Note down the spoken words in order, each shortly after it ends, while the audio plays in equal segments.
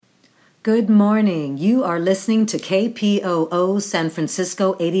Good morning. You are listening to KPOO San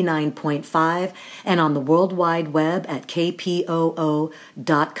Francisco 89.5 and on the World Wide Web at kpoo.com.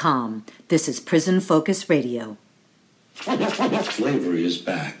 This is Prison Focus Radio. Slavery is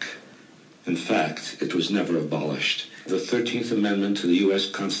back. In fact, it was never abolished. The 13th Amendment to the U.S.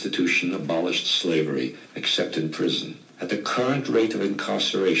 Constitution abolished slavery, except in prison. At the current rate of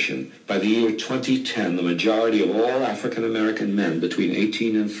incarceration, by the year 2010, the majority of all African American men between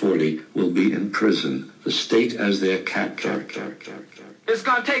 18 and 40 will be in prison, the state as their captor. It's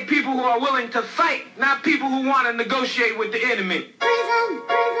going to take people who are willing to fight, not people who want to negotiate with the enemy. Prison.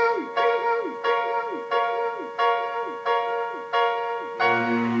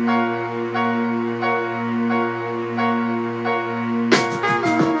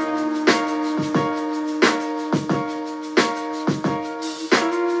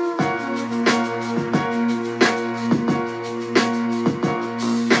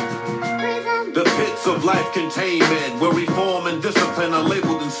 Life containment, where reform and discipline are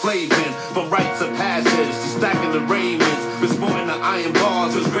labeled enslavement. From rites of passage to stacking the raiments, sporting the iron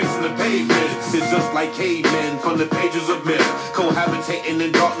bars, just gracing the pavement. It's just like cavemen from the pages of myth, cohabitating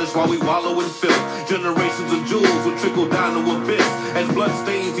in darkness while we wallow in filth. Generations of jewels will trickle down to abyss as blood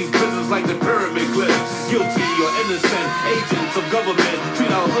stains these prisons like the pyramid glyphs. Guilty or innocent agents of government treat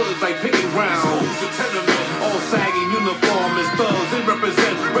our hoods like picking ground. Schools to tenement, all sagging uniform as thugs. They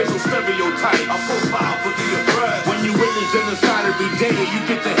represent racial stereotypes. A profile for the oppressed. When you witness genocide every day, you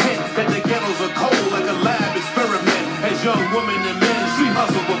get the hint that the ghettos are cold like a lab experiment. As young women and men street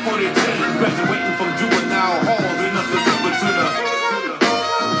hustle before they 10, graduating from juvenile halls, enough to remember to the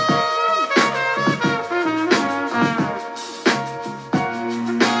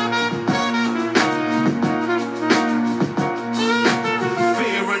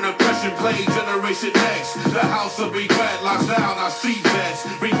play Generation X. The house of regret locks down our street vets.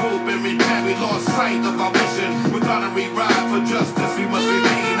 Regroup and repent, we lost sight of our mission. Without a ride for justice, we must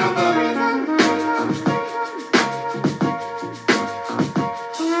remain on the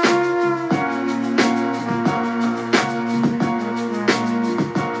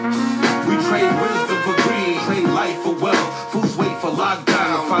we trade wisdom for greed, trade life for wealth. Fools wait for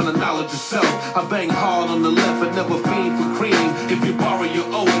lockdown, find the knowledge of self. I bang hard on the left and never fiend for cream. If you borrow, you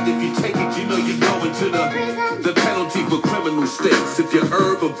owe it. If you take it, you know you're going to the penalty for criminal states. If you're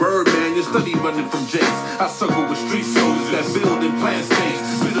herb or bird, man, you study running from jakes. I circle with street soldiers that build and plant states.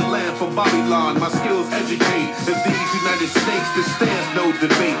 Be the land for Babylon, my skills educate. In these United States, there stands no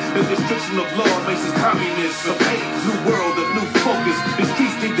debate. The restriction of law makes us communists of hate. New world, a new focus. The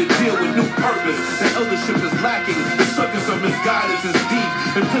streets need to deal with new purpose. The eldership is lacking. The circus of misguidance is deep.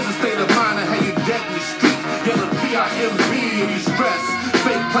 In prison state of mind, I have you dead in the street. Yelling PIMB and you stress.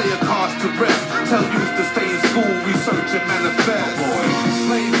 Fake player cards to rest. Tell youth to stay in school, research and manifest.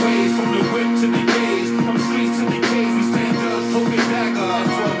 Slave ways from the whip to the gaze. From streets to the caves, we stand judge, poking dagger.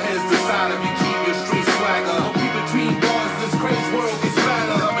 12 heads decide if you keep your street swagger. Don't be between bars, this crazy world gets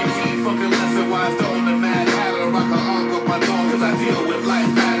fatter. I'm a key fucking lesson, wise don't the mad hatter. Rock a hog up my dog, cause I deal with life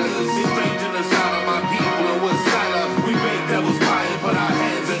matters. It's strange in the side of my people and what's sadder. We make devils pie and put our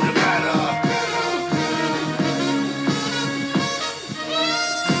hands in the batter.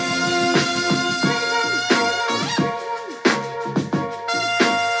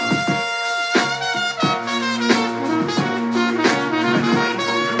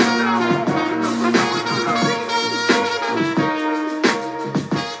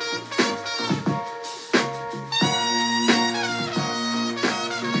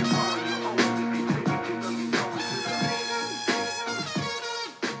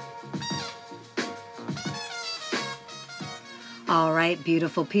 All right,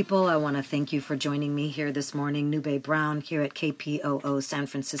 beautiful people, I want to thank you for joining me here this morning. Nube Brown here at KPOO San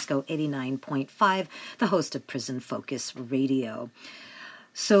Francisco 89.5, the host of Prison Focus Radio.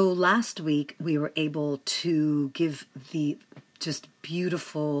 So last week we were able to give the just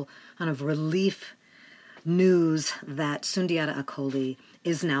beautiful kind of relief news that Sundiata Acoli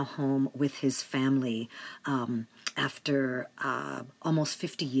is now home with his family after almost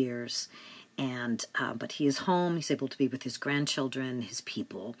 50 years. But he is home. He's able to be with his grandchildren, his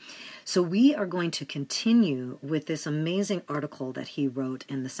people. So we are going to continue with this amazing article that he wrote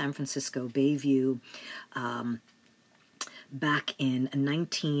in the San Francisco Bayview back in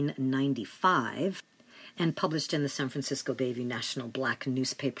 1995 and published in the San Francisco Bayview National Black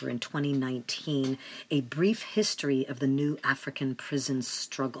newspaper in 2019, A Brief History of the New African Prison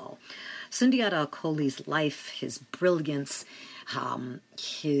Struggle. Sundiata Acoli's life, his brilliance,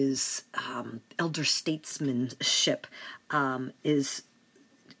 his elder statesmanship is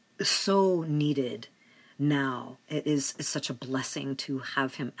so needed now. It is such a blessing to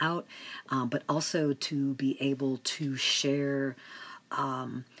have him out, but also to be able to share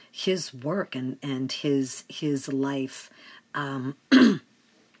his work and his life.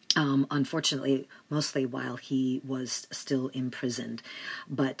 Unfortunately, mostly while he was still imprisoned.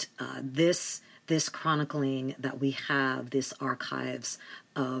 But this chronicling that we have, this archives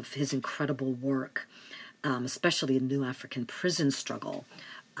of his incredible work, especially the New African prison struggle,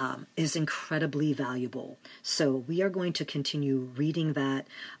 is incredibly valuable. So we are going to continue reading that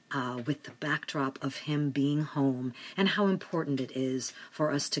with the backdrop of him being home and how important it is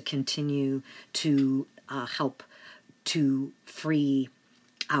for us to continue to help to free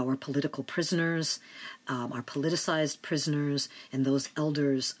our political prisoners, our politicized prisoners, and those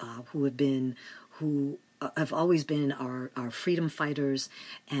elders who have always been our freedom fighters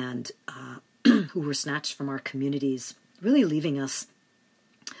and who were snatched from our communities, really leaving us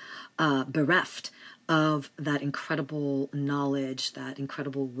bereft of that incredible knowledge, that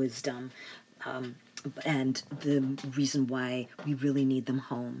incredible wisdom, and the reason why we really need them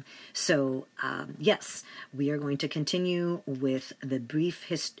home. So, yes, we are going to continue with a brief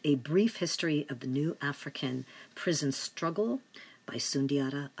history of the New African prison struggle by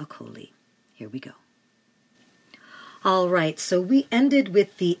Sundiata Acoli. Here we go. All right, so we ended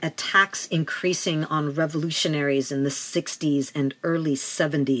with the attacks increasing on revolutionaries in the 60s and early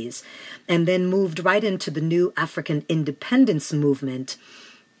 70s, and then moved right into the New African independence movement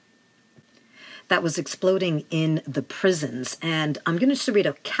that was exploding in the prisons. And I'm going to just read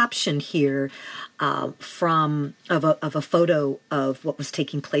a caption here of a photo of what was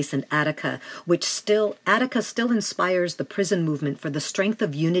taking place in Attica, Attica still inspires the prison movement for the strength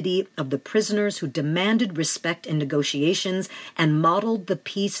of unity of the prisoners who demanded respect in negotiations and modeled the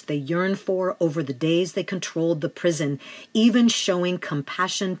peace they yearned for over the days they controlled the prison, even showing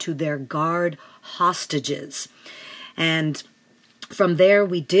compassion to their guard hostages. And from there,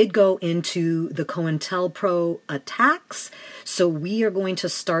 we did go into the COINTELPRO attacks. So we are going to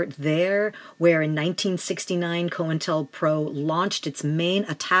start there, where in 1969, COINTELPRO launched its main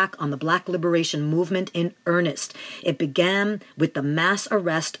attack on the Black Liberation Movement in earnest. It began with the mass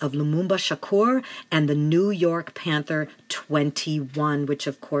arrest of Lumumba Shakur and the New York Panther 21, which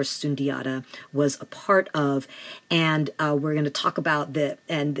of course Sundiata was a part of. And we're going to talk about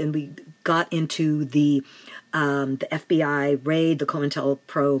and then we got into the FBI raid, the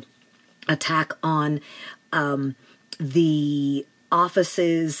COINTELPRO attack on the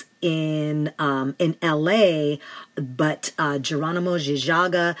offices in LA, but Geronimo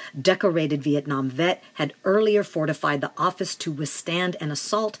Jijaga, decorated Vietnam vet, had earlier fortified the office to withstand an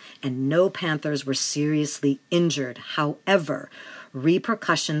assault, and no Panthers were seriously injured. However,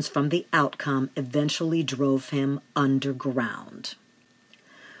 repercussions from the outcome eventually drove him underground.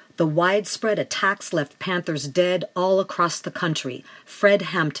 The widespread attacks left Panthers dead all across the country. Fred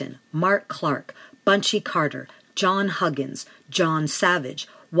Hampton, Mark Clark, Bunchy Carter, John Huggins, John Savage,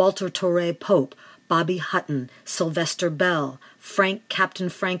 Walter Torrey Pope, Bobby Hutton, Sylvester Bell, Captain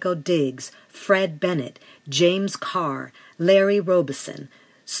Franco Diggs, Fred Bennett, James Carr, Larry Robeson,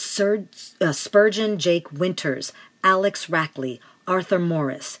 Spurgeon Jake Winters, Alex Rackley, Arthur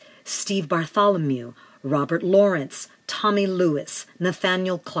Morris, Steve Bartholomew, Robert Lawrence, Tommy Lewis,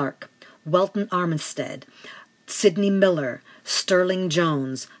 Nathaniel Clark, Welton Armistead, Sidney Miller, Sterling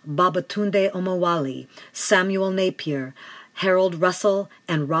Jones, Babatunde Omowale, Samuel Napier, Harold Russell,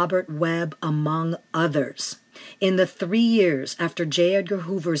 and Robert Webb, among others. In the 3 years after J. Edgar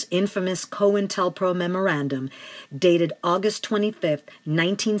Hoover's infamous COINTELPRO memorandum, dated August 25,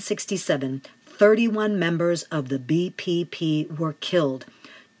 1967, 31 members of the BPP were killed.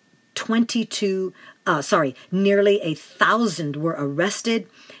 Nearly 1,000 were arrested,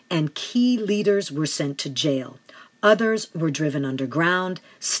 and key leaders were sent to jail. Others were driven underground.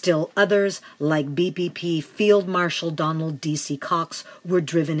 Still others, like BPP Field Marshal Donald D.C. Cox, were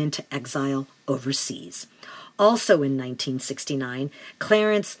driven into exile overseas. Also in 1969,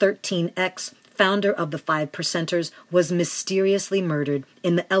 Clarence 13X, founder of the Five Percenters, was mysteriously murdered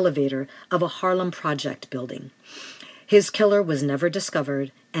in the elevator of a Harlem Project building. His killer was never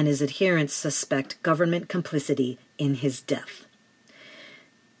discovered, and his adherents suspect government complicity in his death.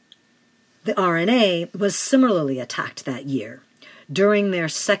 The RNA was similarly attacked that year. During their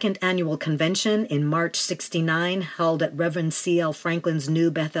second annual convention in March 1969, held at Reverend C.L. Franklin's New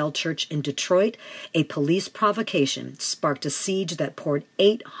Bethel Church in Detroit, a police provocation sparked a siege that poured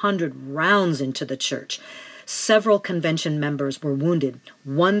 800 rounds into the church. Several convention members were wounded.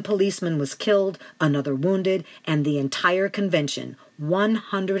 One policeman was killed, another wounded, and the entire convention,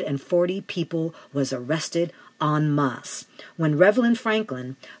 140 people, was arrested en masse. When Reverend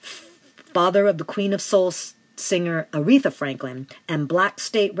Franklin father of the Queen of Soul singer Aretha Franklin, and Black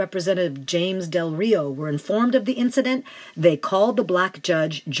State Representative James Del Rio were informed of the incident, they called the black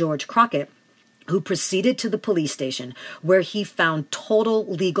judge, George Crockett, who proceeded to the police station, where he found total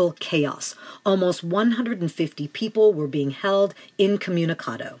legal chaos. Almost 150 people were being held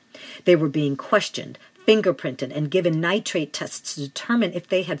incommunicado. They were being questioned, fingerprinted, and given nitrate tests to determine if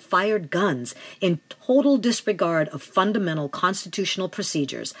they had fired guns, in total disregard of fundamental constitutional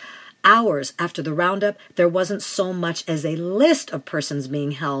procedures. Hours after the roundup, there wasn't so much as a list of persons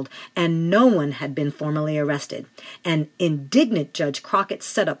being held, and no one had been formally arrested. An indignant Judge Crockett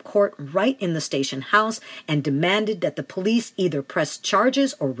set up court right in the station house and demanded that the police either press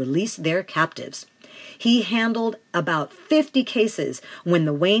charges or release their captives. He handled about 50 cases when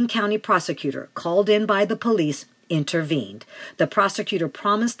the Wayne County prosecutor, called in by the police, intervened. The prosecutor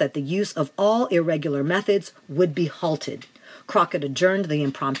promised that the use of all irregular methods would be halted. Crockett adjourned the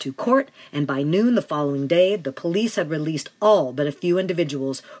impromptu court, and by noon the following day, the police had released all but a few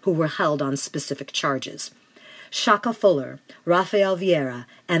individuals who were held on specific charges. Shaka Fuller, Rafael Vieira,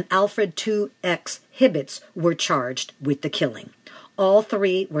 and Alfred 2X Hibbets were charged with the killing. All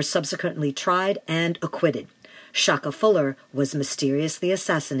three were subsequently tried and acquitted. Shaka Fuller was mysteriously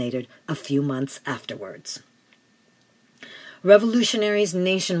assassinated a few months afterwards. Revolutionaries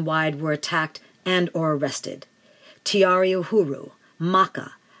nationwide were attacked and or arrested. Tiari Uhuru,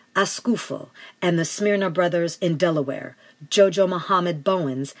 Maka, Ascufo, and the Smyrna brothers in Delaware, Jojo Muhammad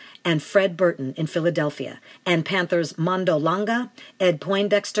Bowens and Fred Burton in Philadelphia, and Panthers Mondo Langa, Ed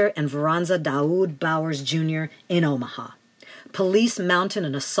Poindexter, and Veranza Daoud Bowers Jr. in Omaha. Police mounted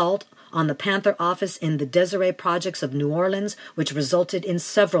an assault on the Panther office in the Desiree Projects of New Orleans, which resulted in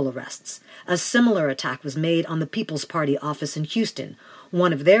several arrests. A similar attack was made on the People's Party office in Houston.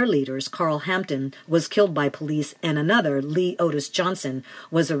 One of their leaders, Carl Hampton, was killed by police, and another, Lee Otis Johnson,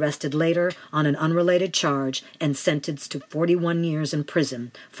 was arrested later on an unrelated charge and sentenced to 41 years in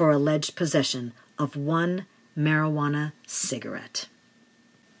prison for alleged possession of one marijuana cigarette.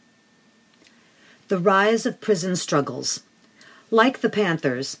 The rise of prison struggles. Like the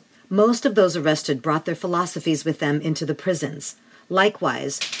Panthers, most of those arrested brought their philosophies with them into the prisons.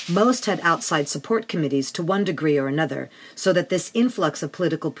 Likewise, most had outside support committees to one degree or another, so that this influx of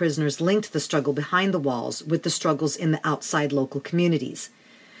political prisoners linked the struggle behind the walls with the struggles in the outside local communities.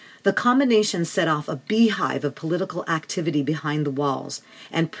 The combination set off a beehive of political activity behind the walls,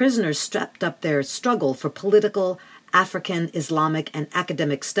 and prisoners stepped up their struggle for political, African, Islamic, and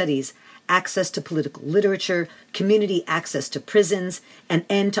academic studies, access to political literature, community access to prisons, an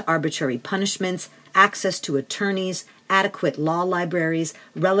end to arbitrary punishments, access to attorneys, adequate law libraries,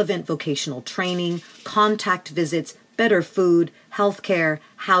 relevant vocational training, contact visits, better food, health care,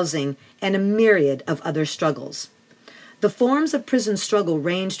 housing, and a myriad of other struggles. The forms of prison struggle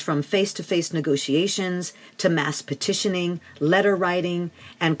ranged from face-to-face negotiations to mass petitioning, letter writing,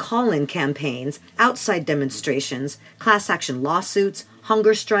 and call-in campaigns, outside demonstrations, class action lawsuits,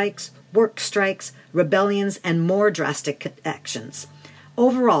 hunger strikes, work strikes, rebellions, and more drastic actions.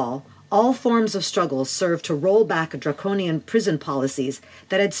 Overall, all forms of struggle served to roll back draconian prison policies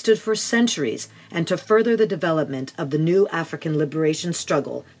that had stood for centuries and to further the development of the new African liberation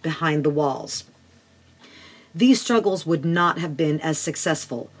struggle behind the walls. These struggles would not have been as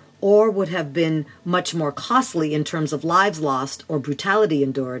successful, or would have been much more costly in terms of lives lost or brutality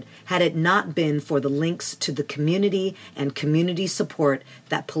endured, had it not been for the links to the community and community support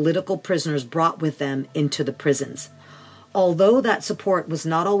that political prisoners brought with them into the prisons. Although that support was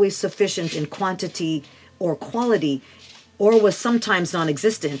not always sufficient in quantity or quality, or was sometimes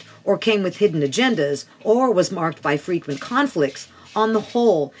non-existent, or came with hidden agendas, or was marked by frequent conflicts, on the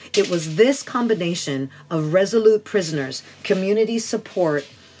whole, it was this combination of resolute prisoners, community support,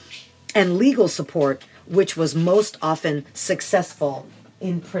 and legal support which was most often successful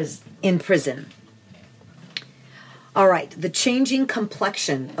in prison. All right, the changing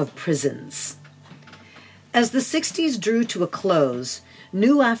complexion of prisons. As the 60s drew to a close,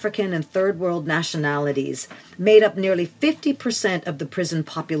 new African and Third World nationalities made up nearly 50% of the prison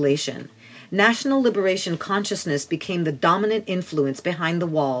population. National liberation consciousness became the dominant influence behind the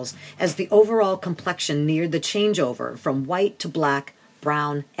walls as the overall complexion neared the changeover from white to black,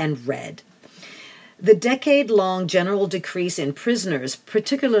 brown, and red. The decade-long general decrease in prisoners,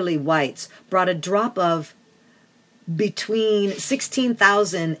 particularly whites, brought a drop of between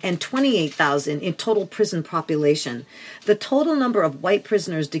 16,000 and 28,000 in total prison population. The total number of white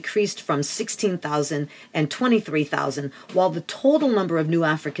prisoners decreased from 16,000 and 23,000, while the total number of new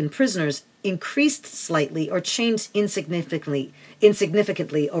African prisoners increased slightly or changed insignificantly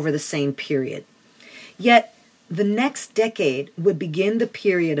over the same period. Yet, The next decade would begin the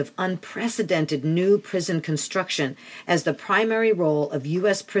period of unprecedented new prison construction as the primary role of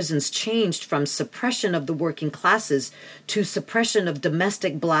U.S. prisons changed from suppression of the working classes to suppression of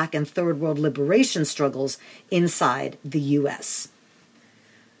domestic Black and Third World liberation struggles inside the U.S.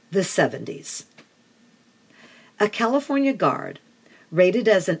 The 70s. A California guard, rated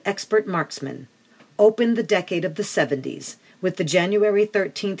as an expert marksman, opened the decade of the 70s with the January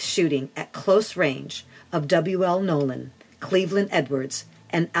 13th shooting at close range of W.L. Nolan, Cleveland Edwards,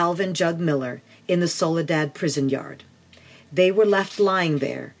 and Alvin Jug Miller in the Soledad prison yard. They were left lying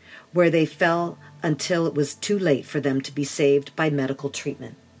there, where they fell until it was too late for them to be saved by medical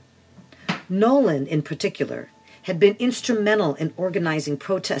treatment. Nolan, in particular, had been instrumental in organizing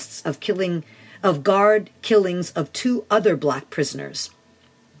protests of guard killings of two other Black prisoners.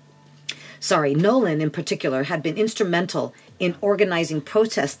 Nolan, in particular, had been instrumental in organizing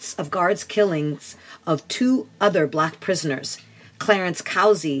protests of guards' killings of two other Black prisoners, Clarence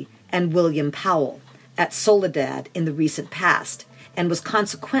Cowsey and William Powell, at Soledad in the recent past, and was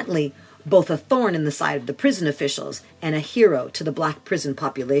consequently both a thorn in the side of the prison officials and a hero to the Black prison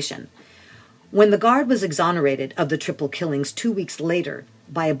population. When the guard was exonerated of the triple killings 2 weeks later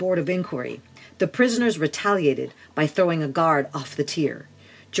by a board of inquiry, the prisoners retaliated by throwing a guard off the tier.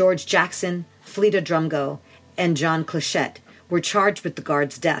 George Jackson, Fleta Drumgo, and John Clichette were charged with the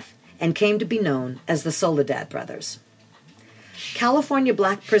guard's death and came to be known as the Soledad Brothers. California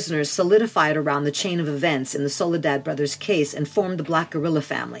Black prisoners solidified around the chain of events in the Soledad Brothers case and formed the Black Guerrilla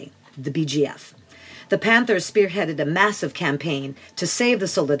Family, the BGF. The Panthers spearheaded a massive campaign to save the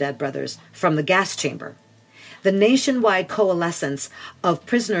Soledad Brothers from the gas chamber. The nationwide coalescence of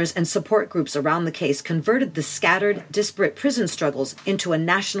prisoners and support groups around the case converted the scattered, disparate prison struggles into a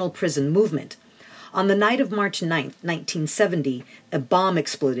national prison movement. On the night of March 9, 1970, a bomb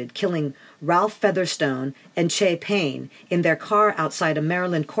exploded, killing Ralph Featherstone and Che Payne in their car outside a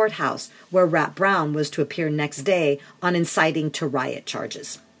Maryland courthouse where Rap Brown was to appear next day on inciting to riot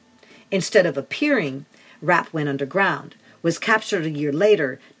charges. Instead of appearing, Rap went underground, was captured a year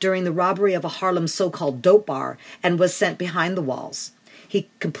later during the robbery of a Harlem so-called dope bar, and was sent behind the walls. He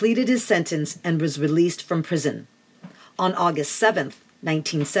completed his sentence and was released from prison. On August 7th,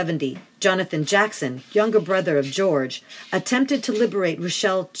 1970, Jonathan Jackson, younger brother of George, attempted to liberate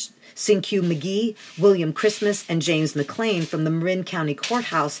Ruchell Cinque McGee, William Christmas, and James McLean from the Marin County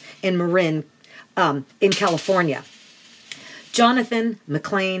Courthouse in Marin, in California. Jonathan,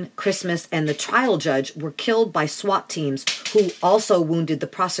 McLean, Christmas, and the trial judge were killed by SWAT teams who also wounded the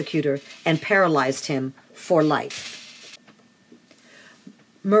prosecutor and paralyzed him for life.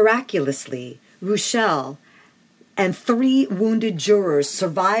 Miraculously, Ruchell and 3 wounded jurors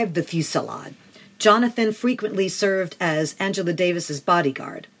survived the fusillade. Jonathan frequently served as Angela Davis's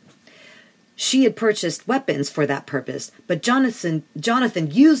bodyguard. She had purchased weapons for that purpose, but Jonathan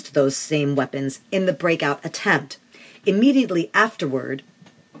used those same weapons in the breakout attempt. Immediately afterward,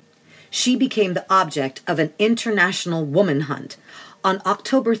 she became the object of an international woman hunt. On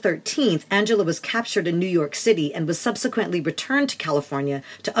October 13th, Angela was captured in New York City and was subsequently returned to California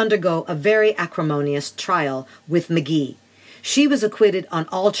to undergo a very acrimonious trial with McGee. She was acquitted on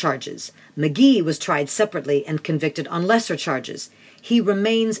all charges. McGee was tried separately and convicted on lesser charges. He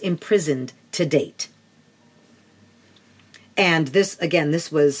remains imprisoned to date. And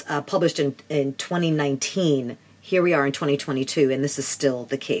this was published in 2019. Here we are in 2022, and this is still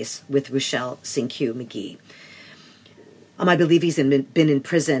the case with Ruchell Cinque McGee. I believe he's been in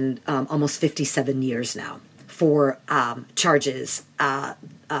prison almost 57 years now for charges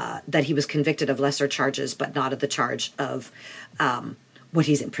that he was convicted of lesser charges, but not of the charge of what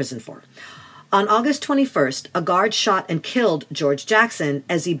he's in prison for. On August 21st, a guard shot and killed George Jackson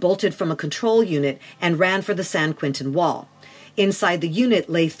as he bolted from a control unit and ran for the San Quentin wall. Inside the unit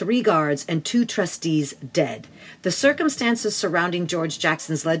lay 3 guards and 2 trustees dead. The circumstances surrounding George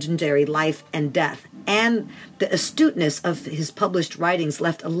Jackson's legendary life and death and the astuteness of his published writings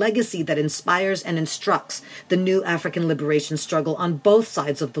left a legacy that inspires and instructs the new African liberation struggle on both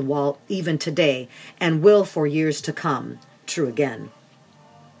sides of the wall even today, and will for years to come. True again.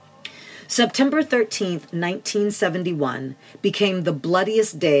 September 13th, 1971 became the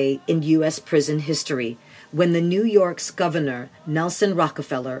bloodiest day in U.S. prison history when the New York's governor, Nelson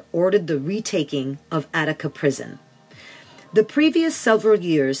Rockefeller, ordered the retaking of Attica Prison. The previous several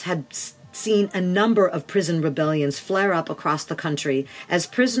years had seen a number of prison rebellions flare up across the country as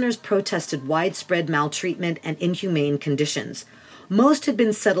prisoners protested widespread maltreatment and inhumane conditions. Most had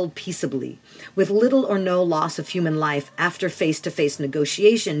been settled peaceably, with little or no loss of human life after face-to-face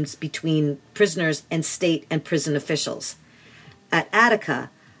negotiations between prisoners and state and prison officials. At Attica,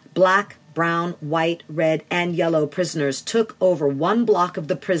 Black, brown, white, red, and yellow prisoners took over one block of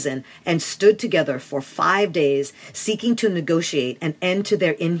the prison and stood together for 5 days, seeking to negotiate an end to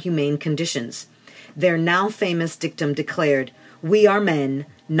their inhumane conditions. Their now famous dictum declared, "We are men,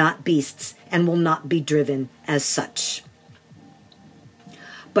 not beasts, and will not be driven as such."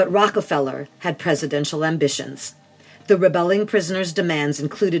 But Rockefeller had presidential ambitions. The rebelling prisoners' demands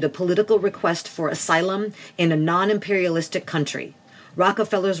included a political request for asylum in a non-imperialistic country.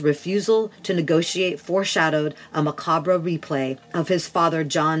 Rockefeller's refusal to negotiate foreshadowed a macabre replay of his father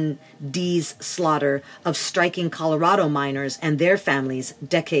John D's slaughter of striking Colorado miners and their families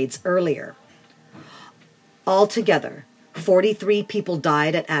decades earlier. Altogether, 43 people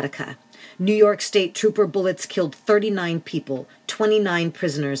died at Attica. New York State trooper bullets killed 39 people, 29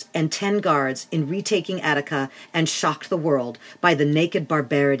 prisoners, and 10 guards in retaking Attica and shocked the world by the naked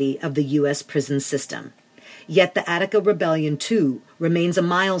barbarity of the U.S. prison system. Yet the Attica Rebellion, too, remains a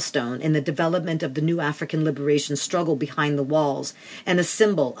milestone in the development of the new African liberation struggle behind the walls and a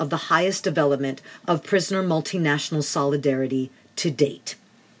symbol of the highest development of prisoner multinational solidarity to date.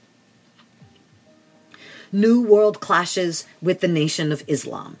 New world clashes with the Nation of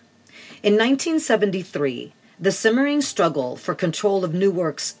Islam. In 1973, the simmering struggle for control of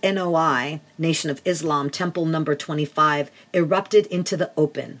Newark's NOI, Nation of Islam Temple No. 25, erupted into the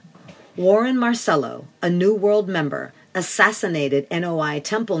open. Warren Marcello, a New World member, assassinated NOI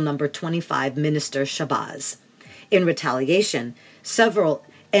Temple No. 25 Minister Shabazz. In retaliation, several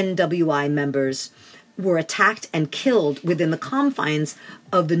NWI members were attacked and killed within the confines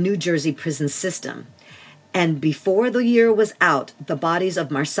of the New Jersey prison system. And before the year was out, the bodies of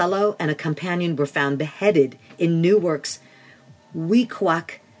Marcello and a companion were found beheaded in Newark's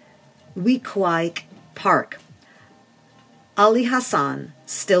Weequahic Park. Ali Hassan,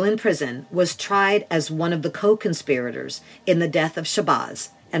 still in prison, was tried as one of the co-conspirators in the death of Shabazz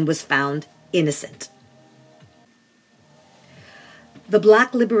and was found innocent. The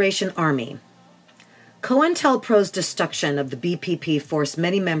Black Liberation Army. COINTELPRO's destruction of the BPP forced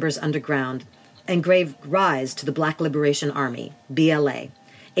many members underground and gave rise to the Black Liberation Army, BLA,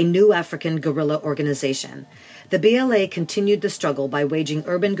 a new African guerrilla organization. The BLA continued the struggle by waging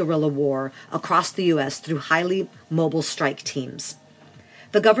urban guerrilla war across the U.S. through highly mobile strike teams.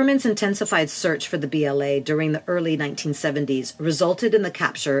 The government's intensified search for the BLA during the early 1970s resulted in the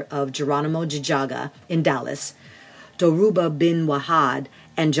capture of Geronimo Jijaga in Dallas, Dhoruba bin Wahad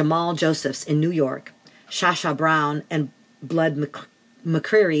and Jamal Josephs in New York, Shasha Brown and Blood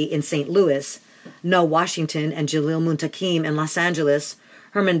McCreary in St. Louis, Noah Washington and Jalil Muntakim in Los Angeles,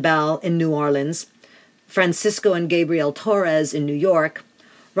 Herman Bell in New Orleans, Francisco and Gabriel Torres in New York,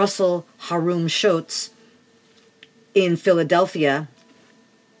 Russell Harum Schultz in Philadelphia,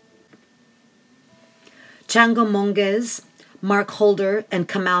 Chango Monges, Mark Holder and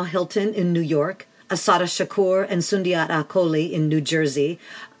Kamal Hilton in New York, Asada Shakur and Sundiat Akoli in New Jersey,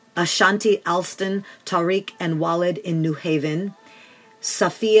 Ashanti Alston, Tariq and Walid in New Haven,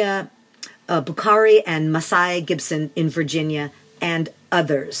 Safia Bukhari and Masai Gibson in Virginia, and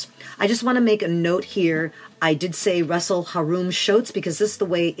others. I just want to make a note here. I did say Russell Harum Schultz because this is the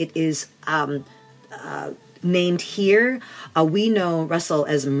way it is named here. We know Russell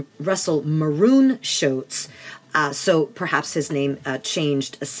as Russell Maroon Schultz, so perhaps his name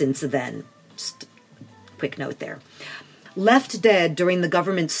changed since then. Just a quick note there. Left dead during the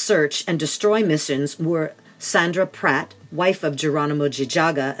government's search and destroy missions were Sandra Pratt, wife of Geronimo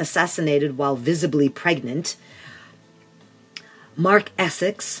Jijaga, assassinated while visibly pregnant, Mark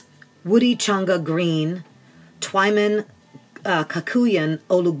Essex, Woody Changa Green, Twyman Kakuyan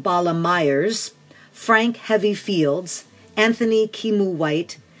Olugbala Myers, Frank Heavy Fields, Anthony Kimu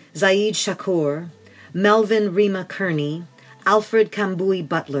White, Zaid Shakur, Melvin Rima Kearney, Alfred Kambui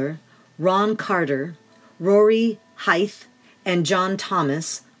Butler, Ron Carter, Rory Hythe, and John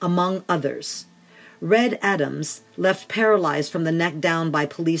Thomas, among others. Red Adams, left paralyzed from the neck down by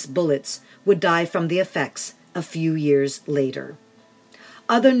police bullets, would die from the effects a few years later.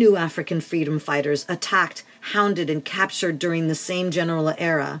 Other new African freedom fighters attacked, hounded, and captured during the same general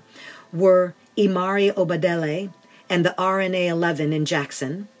era were Imari Obadele and the RNA-11 in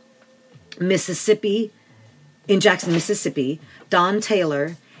Jackson, Mississippi, Don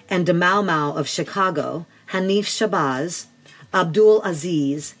Taylor, and the Mau Mau of Chicago, Hanif Shabazz, Abdul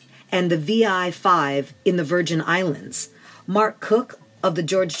Aziz, and the VI-5 in the Virgin Islands, Mark Cook of the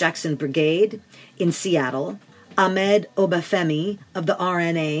George Jackson Brigade in Seattle, Ahmed Obafemi of the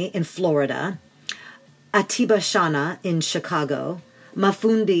RNA in Florida, Atiba Shana in Chicago,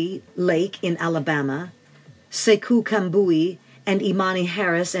 Mafundi Lake in Alabama, Sekou Kambui and Imani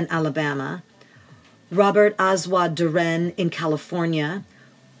Harris in Alabama, Robert Aswad Duren in California,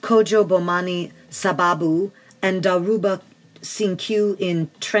 Kojo Bomani Sababu and Daruba Sinkyu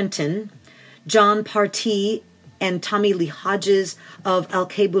in Trenton, John Partee and Tommy Lee Hodges of Al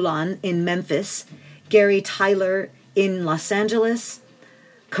Kebulan in Memphis, Gary Tyler in Los Angeles,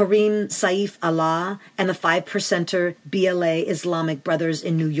 Kareem Saif Allah and the 5%er BLA Islamic Brothers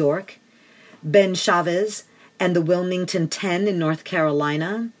in New York, Ben Chavez and the Wilmington 10 in North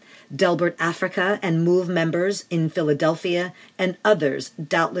Carolina, Delbert Africa and MOVE members in Philadelphia, and others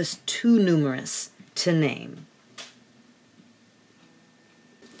doubtless too numerous to name.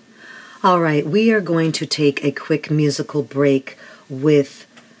 All right, we are going to take a quick musical break with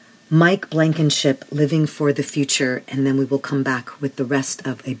Mike Blankenship, Living for the Future, and then we will come back with the rest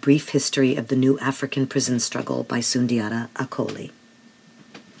of A Brief History of the New African Prison Struggle by Sundiata Acoli.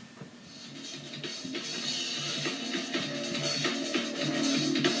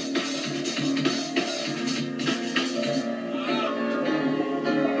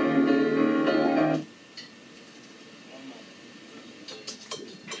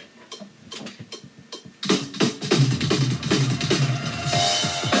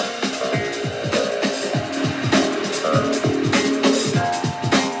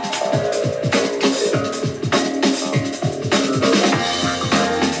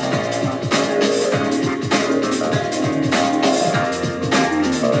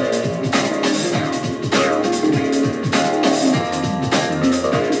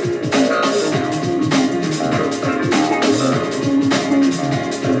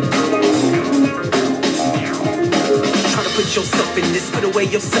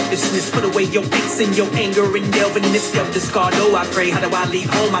 Your anger and delving this self-discardo. I pray, how do I leave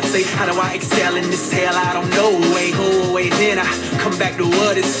home? I say, how do I excel in this hell? I don't know. Wait, then I come back to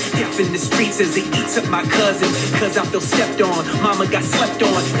what is death in the streets as it eats up my cousin. Cause I feel stepped on, mama got slept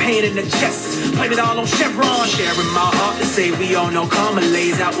on, pain in the chest, blame it all on Chevron. Sharing my heart to say we all know karma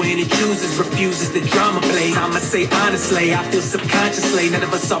lays out when it chooses, refuses the drama plays. I'ma say honestly, I feel subconsciously none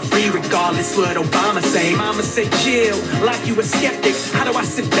of us are free regardless what Obama say. Mama say chill, like you a skeptic. How do I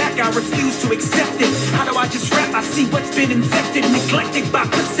sit back? I refuse to accept it. How do I just rap? I see what's been infected, neglected by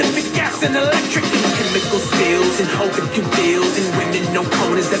Pacific gas and electric and chemical spills and overdue bills and women no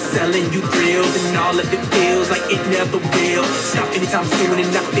corners that's selling you thrills and all of it feels like it never will stop anytime soon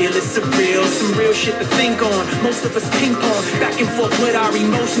and I feel it's surreal. Some real shit to think on. Most of us ping pong back and forth with our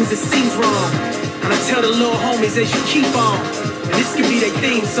emotions. It seems wrong. And I tell the little homies as you keep on. And this could be their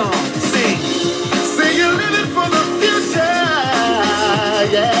theme song. Sing. Say you're living for the future.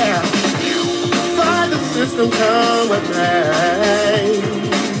 Yeah. Find the system come with me.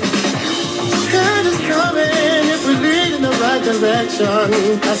 Change is coming if we lead in the right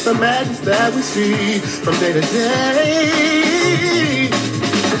direction. That's the madness that we see from day to day.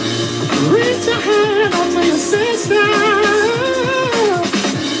 Reach your hand out to your sister.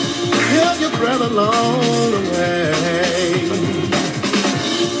 Help your brother along the way.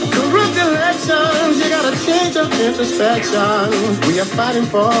 Corrupt elections, you gotta change your introspection. We are fighting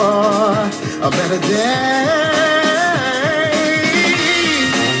for a better day.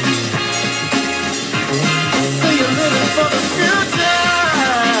 So you're living for the future.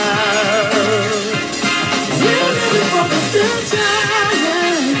 We're living for the future.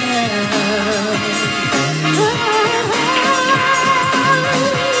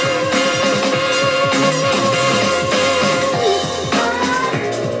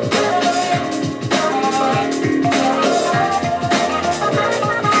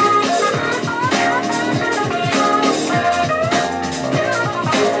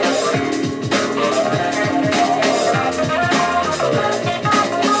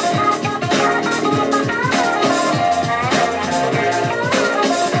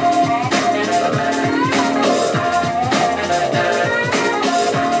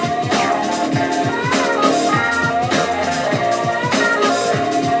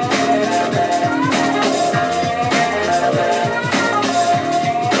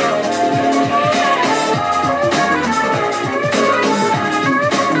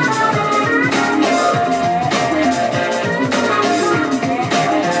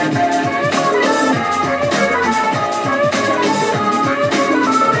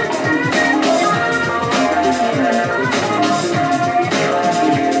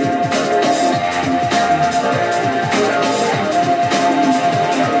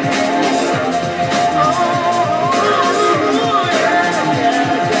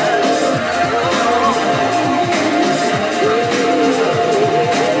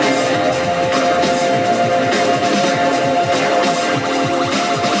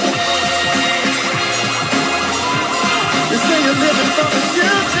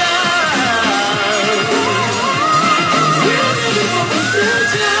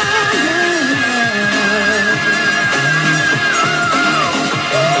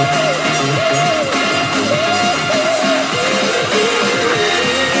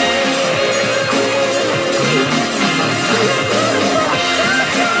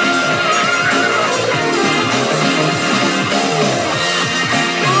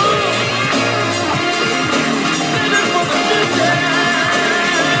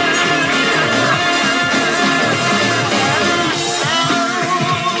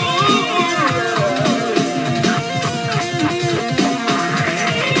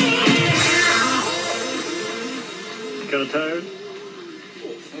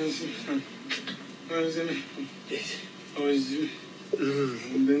 Just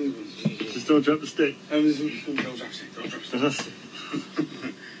don't drop the stick. Don't drop stick.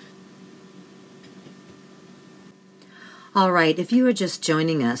 All right, if you are just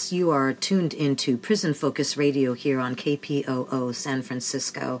joining us, you are tuned into Prison Focus Radio here on KPOO San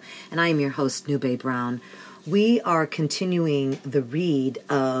Francisco, and I am your host, Nube Brown. We are continuing the read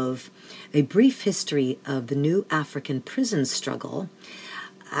of A Brief History of the New African Prison Struggle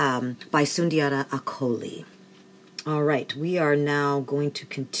by Sundiata Acoli. All right, we are now going to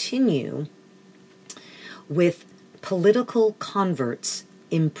continue with political converts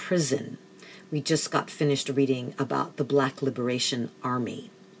in prison. We just got finished reading about the Black Liberation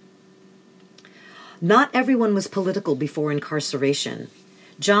Army. Not everyone was political before incarceration.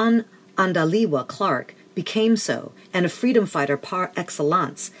 John Andaliwa Clark became so, and a freedom fighter par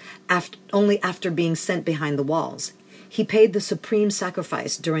excellence, only after being sent behind the walls. He paid the supreme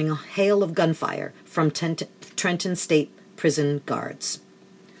sacrifice during a hail of gunfire from Trenton State Prison guards.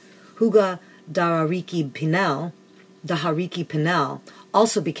 Hugo Dahariki Pinel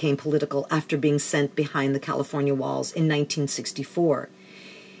also became political after being sent behind the California walls in 1964.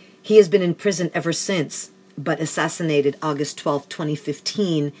 He has been in prison ever since, but assassinated August 12,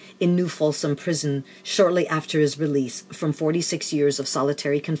 2015 in New Folsom Prison shortly after his release from 46 years of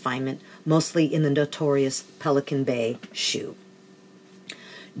solitary confinement, mostly in the notorious Pelican Bay SHU.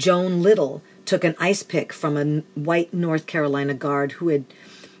 Joan Little took an ice pick from a white North Carolina guard who had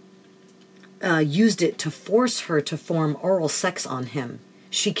used it to force her to perform oral sex on him.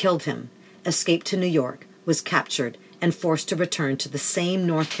 She killed him, escaped to New York, was captured, and forced to return to the same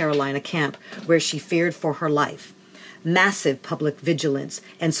North Carolina camp where she feared for her life. Massive public vigilance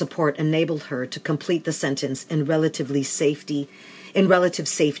and support enabled her to complete the sentence in relative safety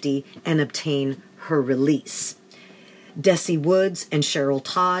and obtain her release. Desi Woods and Cheryl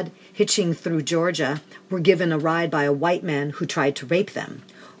Todd, hitching through Georgia, were given a ride by a white man who tried to rape them.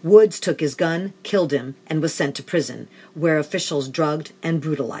 Woods took his gun, killed him, and was sent to prison, where officials drugged and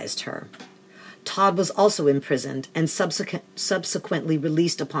brutalized her. Todd was also imprisoned and subsequently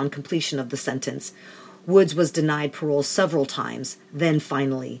released upon completion of the sentence. Woods was denied parole several times, then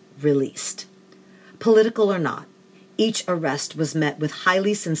finally released. Political or not, each arrest was met with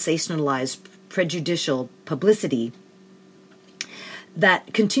highly sensationalized prejudicial publicity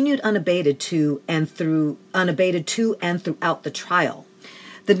that continued unabated to and throughout the trial.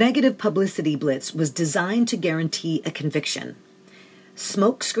 The negative publicity blitz was designed to guarantee a conviction,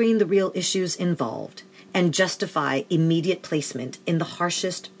 smokescreen the real issues involved, and justify immediate placement in the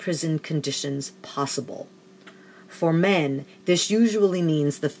harshest prison conditions possible. For men, this usually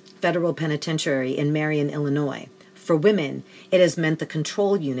means the federal penitentiary in Marion, Illinois. For women, it has meant the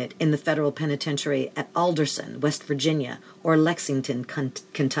control unit in the federal penitentiary at Alderson, West Virginia, or Lexington,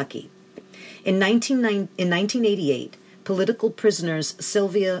 Kentucky. In 1988, political prisoners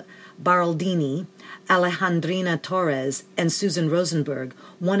Sylvia Baraldini, Alejandrina Torres, and Susan Rosenberg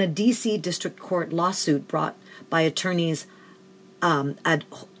won a D.C. District Court lawsuit brought by attorneys Adoa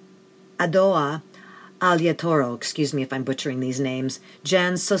Aliatoro, excuse me if I'm butchering these names,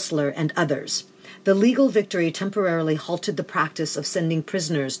 Jan Sussler, and others. The legal victory temporarily halted the practice of sending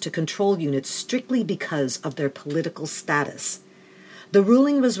prisoners to control units strictly because of their political status. The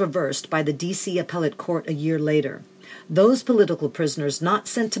ruling was reversed by the D.C. Appellate Court a year later. Those political prisoners not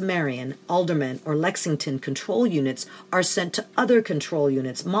sent to Marion, Alderman, or Lexington control units are sent to other control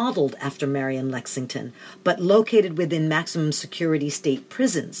units modeled after Marion, Lexington, but located within maximum security state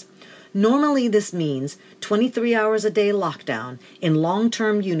prisons. Normally, this means 23 hours a day lockdown in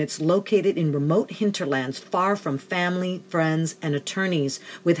long-term units located in remote hinterlands far from family, friends, and attorneys,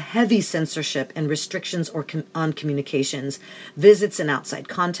 with heavy censorship and restrictions on communications, visits, and outside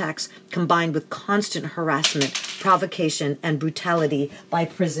contacts, combined with constant harassment, provocation, and brutality by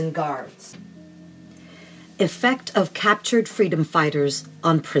prison guards. Effect of captured freedom fighters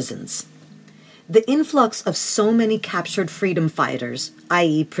on prisons. The influx of so many captured freedom fighters,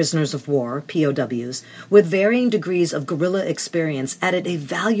 i.e. prisoners of war, POWs, with varying degrees of guerrilla experience added a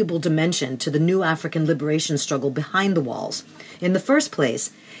valuable dimension to the new African liberation struggle behind the walls. In the first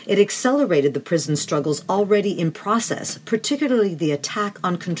place, it accelerated the prison struggles already in process, particularly the attack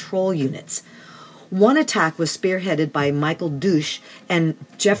on control units. One attack was spearheaded by Michael Douche and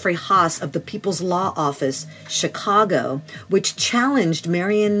Jeffrey Haas of the People's Law Office, Chicago, which challenged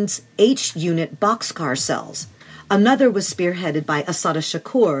Marion's H-Unit boxcar cells. Another was spearheaded by Assata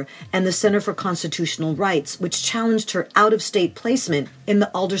Shakur and the Center for Constitutional Rights, which challenged her out-of-state placement in the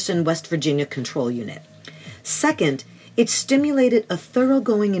Alderson, West Virginia control unit. Second, it stimulated a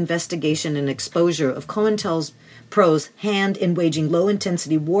thoroughgoing investigation and exposure of COINTEL's Pro's hand in waging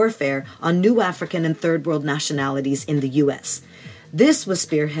low-intensity warfare on new African and Third World nationalities in the U.S. This was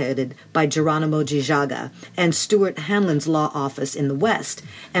spearheaded by Geronimo Gijaga and Stuart Hanlon's law office in the West,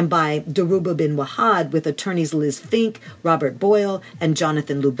 and by Dhoruba bin Wahad with attorneys Liz Fink, Robert Boyle, and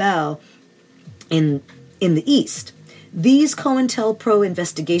Jonathan Lubell in the East. These COINTELPRO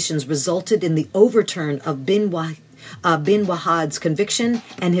investigations resulted in the overturn of bin Wahad's conviction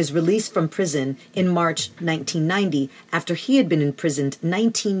and his release from prison in March 1990 after he had been imprisoned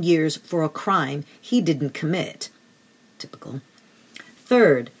 19 years for a crime he didn't commit. Typical.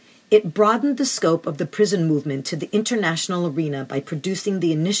 Third, it broadened the scope of the prison movement to the international arena by producing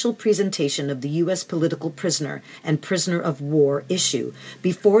the initial presentation of the U.S. political prisoner and prisoner of war issue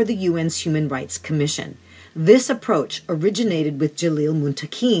before the UN's Human Rights Commission. This approach originated with Jalil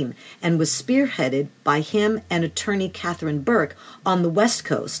Muntaqim and was spearheaded by him and attorney Catherine Burke on the West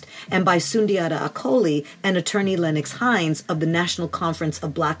Coast and by Sundiata Acoli and attorney Lennox Hines of the National Conference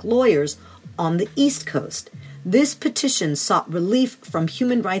of Black Lawyers on the East Coast. This petition sought relief from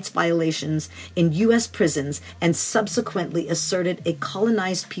human rights violations in U.S. prisons and subsequently asserted a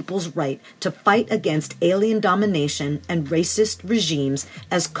colonized people's right to fight against alien domination and racist regimes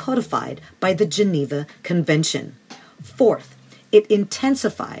as codified by the Geneva Convention. Fourth, it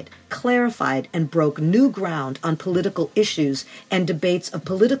intensified, clarified, and broke new ground on political issues and debates of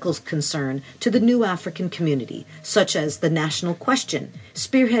political concern to the new African community, such as the national question,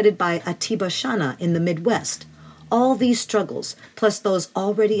 spearheaded by Atiba Shana in the Midwest. All these struggles, plus those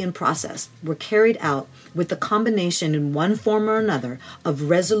already in process, were carried out with the combination in one form or another of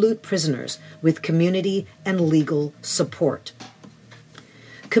resolute prisoners with community and legal support.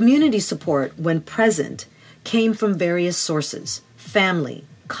 Community support, when present, came from various sources: family,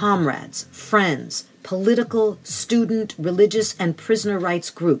 comrades, friends, political, student, religious, and prisoner rights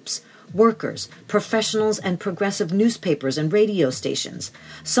groups, workers, professionals, and progressive newspapers and radio stations.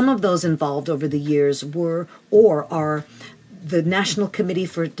 Some of those involved over the years were or are the National Committee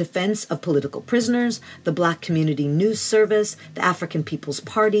for Defense of Political Prisoners, the Black Community News Service, the African People's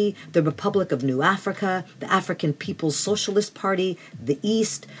Party, the Republic of New Africa, the African People's Socialist Party, the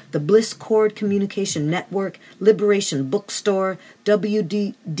East, the Bliss Cord Communication Network, Liberation Bookstore,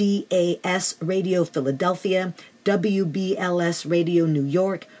 WDAS Radio Philadelphia, WBLS Radio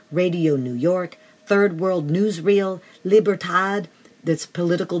New York, Third World Newsreel, Libertad, that's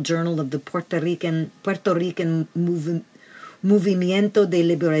political journal of the Puerto Rican Movimiento de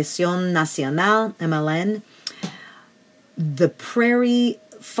Liberación Nacional, MLN, the Prairie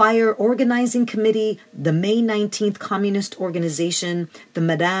Fire Organizing Committee, the May 19th Communist Organization, the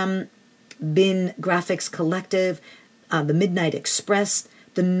Madame Bin Graphics Collective, the Midnight Express,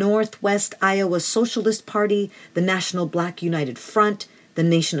 the Northwest Iowa Socialist Party, the National Black United Front, the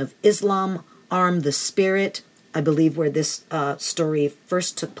Nation of Islam, Arm the Spirit, I believe where this story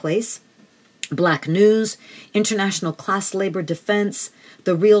first took place, Black News, International Class Labor Defense,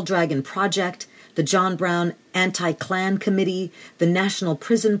 the Real Dragon Project, the John Brown Anti-Klan Committee, the National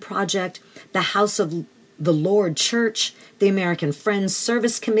Prison Project, the House of the Lord Church, the American Friends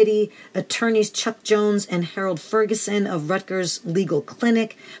Service Committee, attorneys Chuck Jones and Harold Ferguson of Rutgers Legal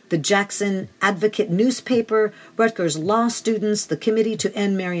Clinic, the Jackson Advocate newspaper, Rutgers law students, the Committee to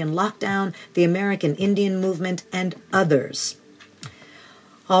End Marian Lockdown, the American Indian Movement, and others.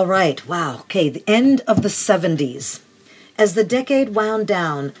 All right, wow, okay, the end of the 70s. As the decade wound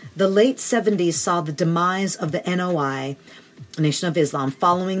down, the late 70s saw the demise of the NOI, Nation of Islam,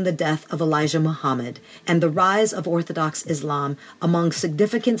 following the death of Elijah Muhammad, and the rise of Orthodox Islam among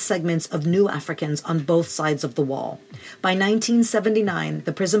significant segments of new Africans on both sides of the wall. By 1979,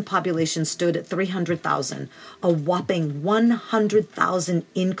 the prison population stood at 300,000, a whopping 100,000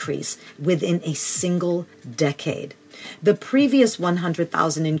 increase within a single decade. The previous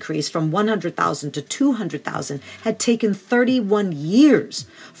 100,000 increase from 100,000 to 200,000 had taken 31 years,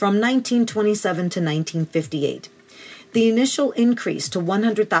 from 1927 to 1958. The initial increase to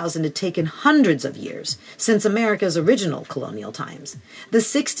 100,000 had taken hundreds of years, since America's original colonial times. The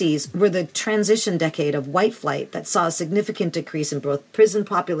 60s were the transition decade of white flight that saw a significant decrease in both prison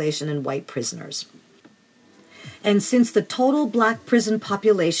population and white prisoners. And since the total black prison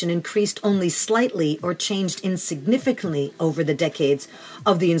population increased only slightly or changed insignificantly over the decades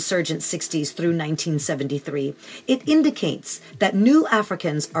of the insurgent 60s through 1973, it indicates that new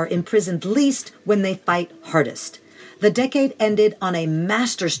Africans are imprisoned least when they fight hardest. The decade ended on a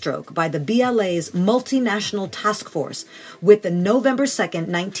masterstroke by the BLA's multinational task force with the November 2nd,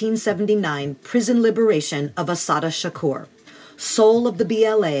 1979 prison liberation of Assata Shakur. soul of the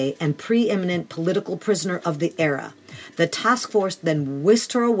BLA and preeminent political prisoner of the era. The task force then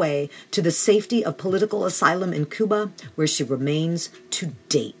whisked her away to the safety of political asylum in Cuba, where she remains to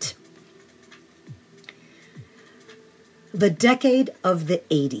date. The decade of the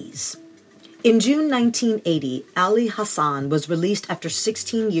 80s. In June 1980, Ali Hassan was released after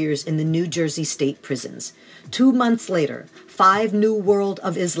 16 years in the New Jersey state prisons. 2 months later, 5 New World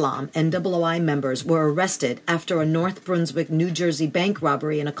of Islam NWI members were arrested after a North Brunswick, New Jersey bank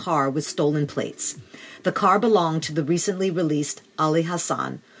robbery in a car with stolen plates. The car belonged to the recently released Ali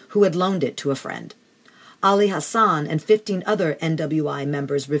Hassan, who had loaned it to a friend. Ali Hassan and 15 other NWI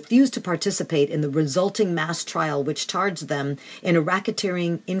members refused to participate in the resulting mass trial, which charged them in a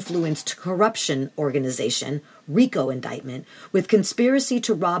racketeering-influenced corruption organization, RICO indictment, with conspiracy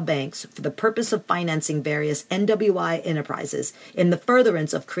to rob banks for the purpose of financing various NWI enterprises in the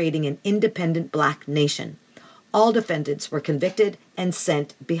furtherance of creating an independent black nation. All defendants were convicted and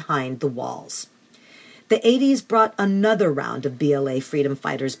sent behind the walls. The 80s brought another round of BLA freedom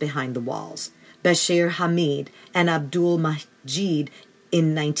fighters behind the walls. Bashir Hamid and Abdul Majid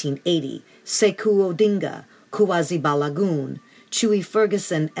in 1980, Sekou Odinga, Kuwazi Balagoon, Chewy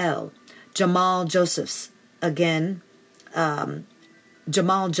Ferguson L, Jamal Josephs, Mutulu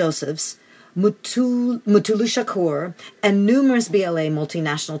Shakur, and numerous BLA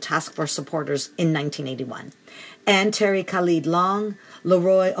multinational task force supporters in 1981, and Terry Khalid Long,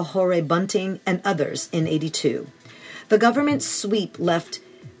 Leroy Ohore Bunting, and others in 82. The government sweep left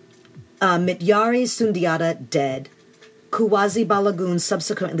Mityari Sundiata dead, Kuwazi Balagoon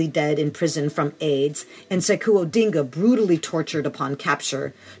subsequently dead in prison from AIDS, and Sekou Odinga brutally tortured upon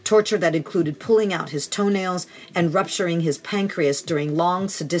capture, torture that included pulling out his toenails and rupturing his pancreas during long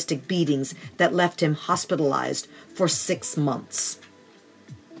sadistic beatings that left him hospitalized for 6 months.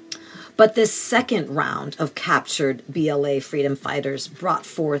 But this second round of captured BLA freedom fighters brought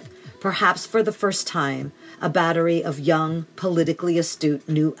forth, perhaps for the first time, a battery of young, politically astute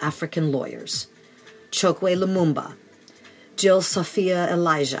new African lawyers. Chokwe Lumumba, Jill Sophia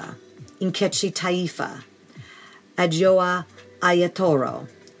Elijah, Nkechi Taifa, Adjoa Ayatoro,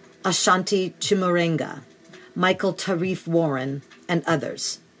 Ashanti Chimurenga, Michael Tarif Warren, and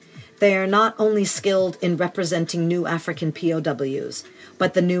others. They are not only skilled in representing new African POWs,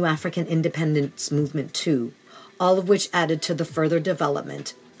 but the new African independence movement too, all of which added to the further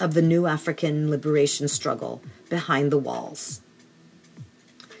development of the new African liberation struggle behind the walls.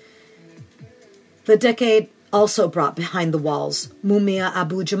 The decade also brought behind the walls Mumia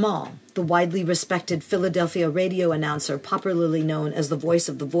Abu-Jamal, the widely respected Philadelphia radio announcer popularly known as the voice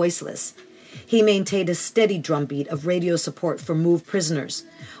of the voiceless. He maintained a steady drumbeat of radio support for MOVE prisoners.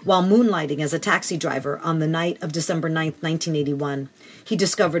 While moonlighting as a taxi driver on the night of December 9, 1981, he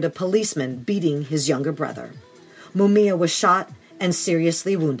discovered a policeman beating his younger brother. Mumia was shot and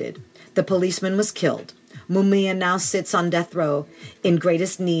seriously wounded. The policeman was killed. Mumia now sits on death row in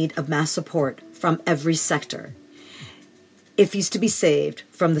greatest need of mass support from every sector, if he's to be saved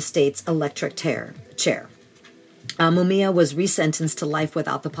from the state's electric chair. Mumia was resentenced to life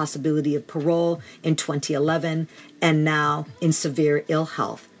without the possibility of parole in 2011, and now, in severe ill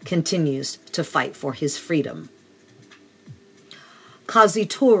health, continues to fight for his freedom. Kazi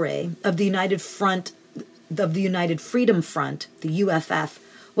Toure of the United Freedom Front, the UFF,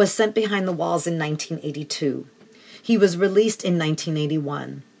 was sent behind the walls in 1982. He was released in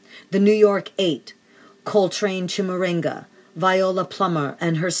 1981. The New York Eight, Coltrane Chimurenga, Viola Plummer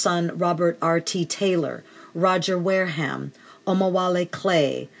and her son Robert R.T. Taylor, Roger Wareham, Omawale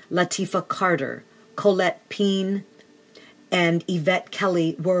Clay, Latifah Carter, Colette Peen, and Yvette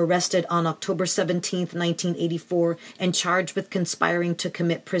Kelly were arrested on October 17, 1984, and charged with conspiring to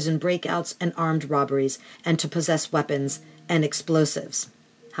commit prison breakouts and armed robberies and to possess weapons and explosives.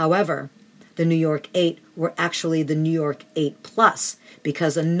 However, the New York Eight were actually the New York 8 Plus,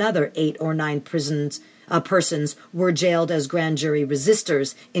 because another 8 or 9 persons were jailed as grand jury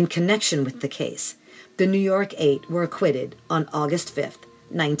resistors in connection with the case. The New York 8 were acquitted on August 5,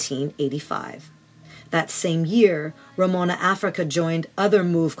 1985. That same year, Ramona Africa joined other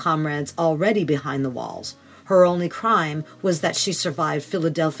MOVE comrades already behind the walls. Her only crime was that she survived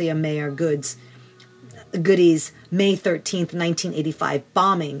Philadelphia Mayor Goody's May 13, 1985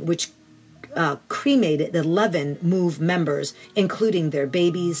 bombing, which cremated 11 MOVE members, including their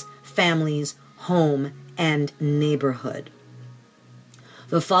babies, families, home, and neighborhood.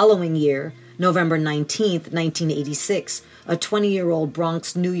 The following year, November 19, 1986, a 20-year-old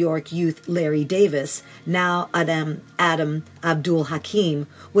Bronx, New York youth, Larry Davis, now Adam Abdul Hakim,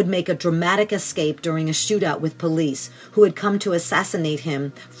 would make a dramatic escape during a shootout with police who had come to assassinate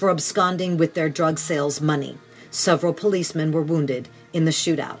him for absconding with their drug sales money. Several policemen were wounded in the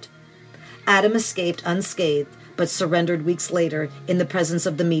shootout. Adam escaped unscathed, but surrendered weeks later in the presence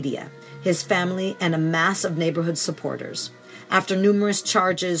of the media, his family, and a mass of neighborhood supporters. After numerous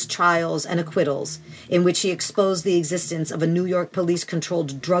charges, trials, and acquittals, in which he exposed the existence of a New York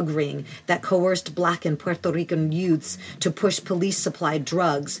police-controlled drug ring that coerced Black and Puerto Rican youths to push police-supplied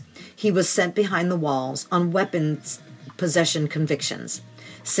drugs, he was sent behind the walls on weapons possession convictions.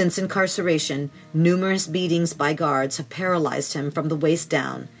 Since incarceration, numerous beatings by guards have paralyzed him from the waist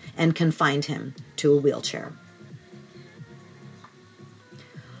down and confined him to a wheelchair.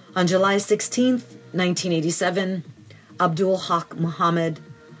 On July 16, 1987, Abdul Haq Muhammad,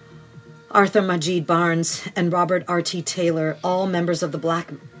 Arthur Majid Barnes, and Robert R.T. Taylor, all members of the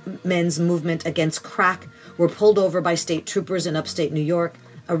Black Men's Movement Against Crack, were pulled over by state troopers in upstate New York,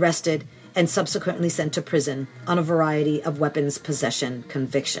 arrested, and subsequently sent to prison on a variety of weapons possession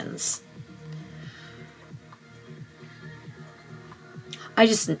convictions. I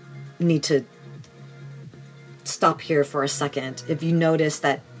just need to stop here for a second. If you notice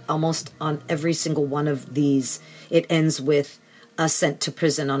that almost on every single one of these, it ends with sent to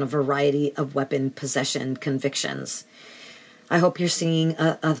prison on a variety of weapon possession convictions. I hope you're seeing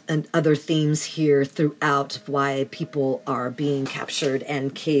other themes here throughout why people are being captured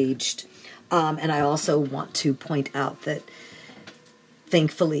and caged. And I also want to point out that,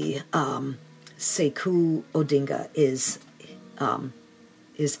 thankfully, Sekou Odinga is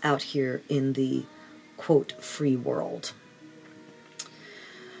out here in the, quote, free world.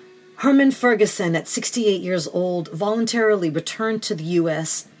 Herman Ferguson, at 68 years old, voluntarily returned to the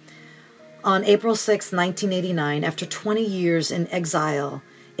U.S. on April 6, 1989, after 20 years in exile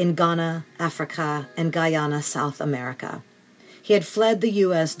in Ghana, Africa, and Guyana, South America. He had fled the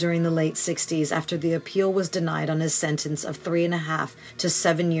U.S. during the late 60s after the appeal was denied on his sentence of 3.5 to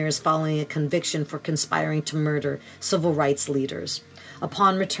 7 years following a conviction for conspiring to murder civil rights leaders.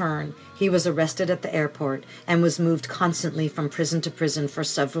 Upon return, he was arrested at the airport and was moved constantly from prison to prison for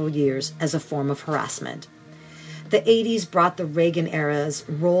several years as a form of harassment. The 80s brought the Reagan era's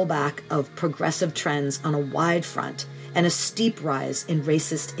rollback of progressive trends on a wide front and a steep rise in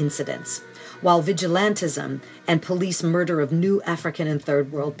racist incidents, while vigilantism and police murder of new African and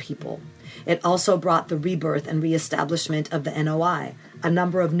Third World people. It also brought the rebirth and reestablishment of the NOI, a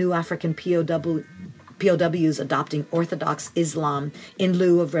number of new African POWs adopting Orthodox Islam in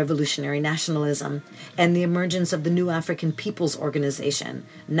lieu of revolutionary nationalism, and the emergence of the New African People's Organization,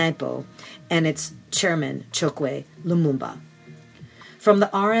 NAIPO, and its chairman, Chokwe Lumumba. From the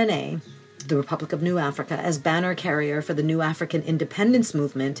RNA, the Republic of New Africa, as banner carrier for the New African Independence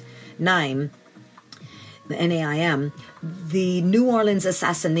Movement, NAIM, the NAIM, the New Orleans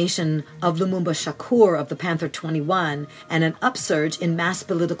assassination of Lumumba Shakur of the Panther 21, and an upsurge in mass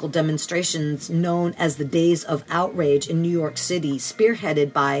political demonstrations known as the Days of Outrage in New York City,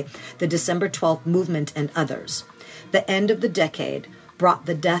 spearheaded by the December 12th movement and others. The end of the decade brought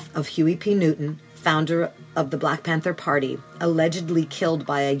the death of Huey P. Newton, founder of the Black Panther Party, allegedly killed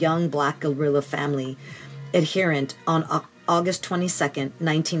by a young black guerrilla family adherent on August 22,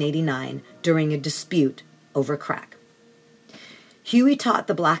 1989, during a dispute over crack. Huey taught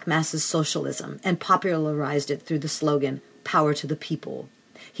the black masses socialism and popularized it through the slogan, "Power to the People."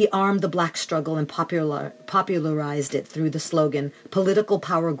 He armed the black struggle and popularized it through the slogan, "Political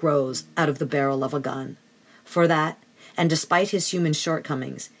power grows out of the barrel of a gun." For that, and despite his human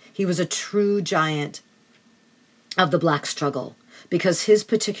shortcomings, he was a true giant of the black struggle, because his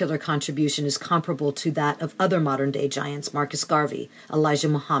particular contribution is comparable to that of other modern-day giants, Marcus Garvey, Elijah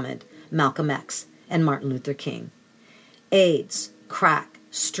Muhammad, Malcolm X, and Martin Luther King. AIDS, crack,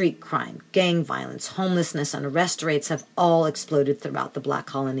 street crime, gang violence, homelessness, and arrest rates have all exploded throughout the black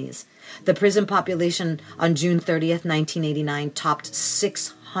colonies. The prison population on June 30th, 1989 topped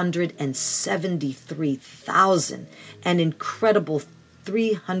 673,000, an incredible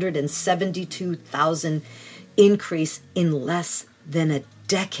 372,000 increase in less than a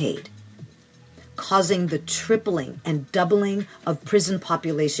decade, causing the tripling and doubling of prison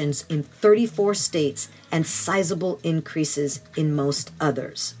populations in 34 states and sizable increases in most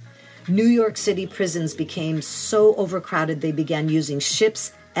others. New York City prisons became so overcrowded they began using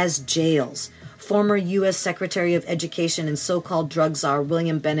ships as jails. Former U.S. Secretary of Education and so-called drug czar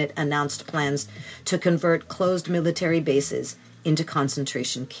William Bennett announced plans to convert closed military bases into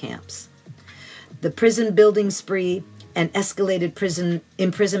concentration camps. The prison building spree and escalated prison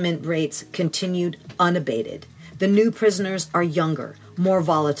imprisonment rates continued unabated. The new prisoners are younger, more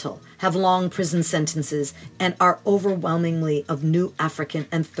volatile, have long prison sentences and are overwhelmingly of new African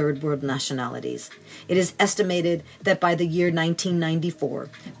and third world nationalities. It is estimated that by the year 1994,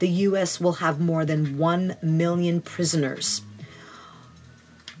 the U.S. will have more than 1 million prisoners.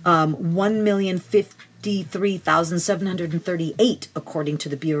 1,053,738, according to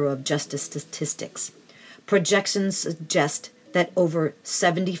the Bureau of Justice Statistics. Projections suggest that over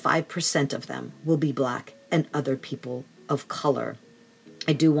 75% of them will be Black and other people of color.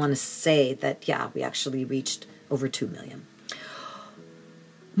 I do want to say that, we actually reached over 2 million.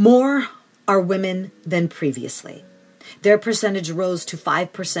 More are women than previously. Their percentage rose to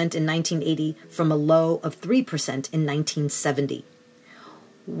 5% in 1980 from a low of 3% in 1970.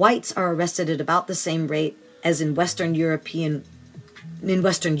 Whites are arrested at about the same rate as in Western Europe,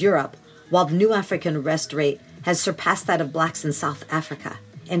 while the new African arrest rate has surpassed that of Blacks in South Africa.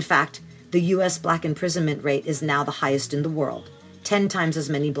 In fact, the U.S. Black imprisonment rate is now the highest in the world. 10 times as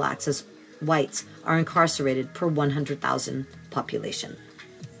many Blacks as whites are incarcerated per 100,000 population.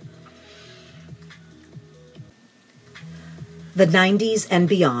 The 90s and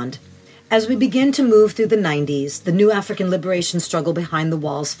beyond. As we begin to move through the 90s, the new African liberation struggle behind the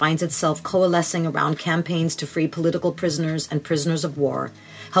walls finds itself coalescing around campaigns to free political prisoners and prisoners of war,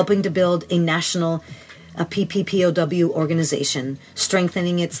 helping to build a national PPPOW organization,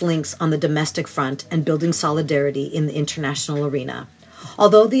 strengthening its links on the domestic front and building solidarity in the international arena.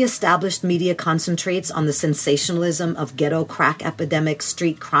 Although the established media concentrates on the sensationalism of ghetto crack epidemic,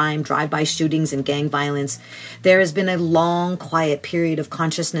 street crime, drive-by shootings, and gang violence, there has been a long, quiet period of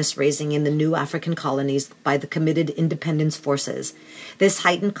consciousness raising in the new African colonies by the committed independence forces. This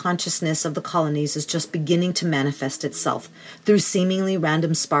heightened consciousness of the colonies is just beginning to manifest itself through seemingly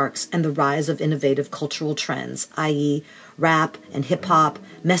random sparks and the rise of innovative cultural trends, i.e., rap and hip-hop,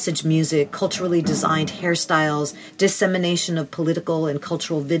 message music, culturally designed hairstyles, dissemination of political and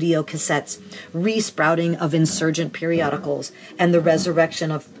cultural video cassettes, resprouting of insurgent periodicals, and the resurrection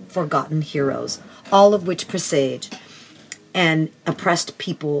of forgotten heroes, all of which presage an oppressed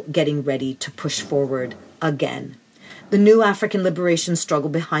people getting ready to push forward again. The new African liberation struggle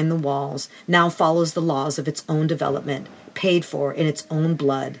behind the walls now follows the laws of its own development, paid for in its own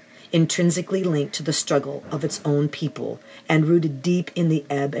blood, intrinsically linked to the struggle of its own people and rooted deep in the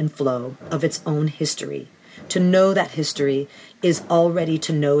ebb and flow of its own history. To know that history is already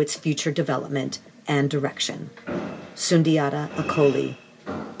to know its future development and direction. Sundiata Acoli.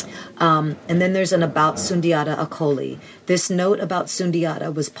 And then there's an about Sundiata Acoli. This note about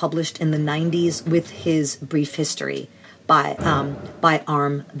Sundiata was published in the 90s with his brief history by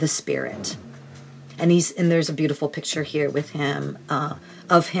Arm the Spirit. And there's a beautiful picture here with him,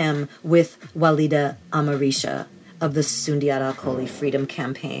 of him with Walida Amarisha of the Sundiata Acoli Freedom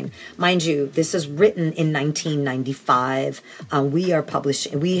Campaign. Mind you, this is written in 1995. We had published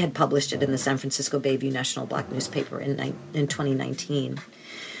it in the San Francisco Bayview National Black newspaper in 2019.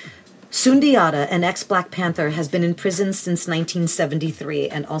 Sundiata, an ex-Black Panther, has been in prison since 1973.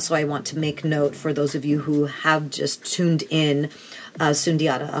 And also I want to make note for those of you who have just tuned in,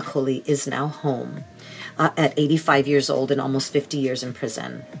 Sundiata Acoli is now home at 85 years old and almost 50 years in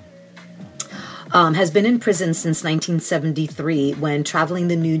prison. Has been in prison since 1973 when traveling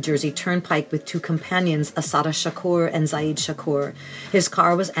the New Jersey Turnpike with two companions, Assata Shakur and Zaid Shakur. His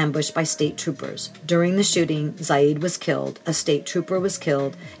car was ambushed by state troopers. During the shooting, Zaid was killed, a state trooper was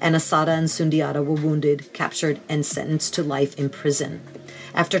killed, and Assata and Sundiata were wounded, captured, and sentenced to life in prison.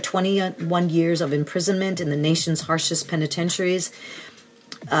 After 21 years of imprisonment in the nation's harshest penitentiaries,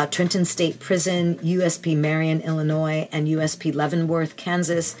 Trenton State Prison, USP Marion, Illinois, and USP Leavenworth,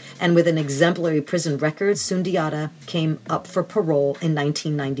 Kansas, and with an exemplary prison record, Sundiata came up for parole in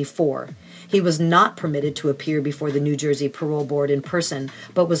 1994. He was not permitted to appear before the New Jersey Parole Board in person,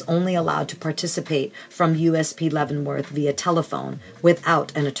 but was only allowed to participate from USP Leavenworth via telephone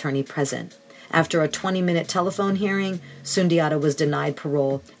without an attorney present. After a 20-minute telephone hearing, Sundiata was denied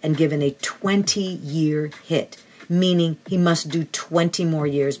parole and given a 20-year hit, meaning he must do 20 more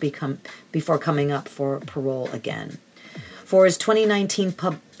years before coming up for parole again. For this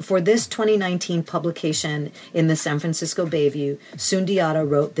 2019 publication in the San Francisco Bayview, Sundiata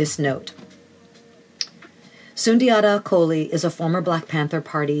wrote this note. Sundiata Acoli is a former Black Panther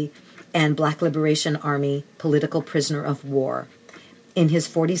Party and Black Liberation Army political prisoner of war in his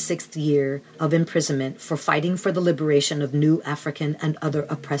 46th year of imprisonment for fighting for the liberation of new African and other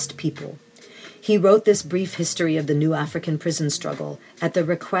oppressed people. He wrote this brief history of the new African prison struggle at the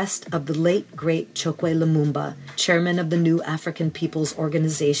request of the late, great Chokwe Lumumba, chairman of the New African People's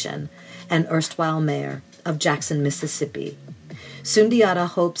Organization and erstwhile mayor of Jackson, Mississippi. Sundiata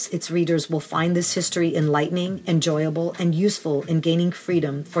hopes its readers will find this history enlightening, enjoyable, and useful in gaining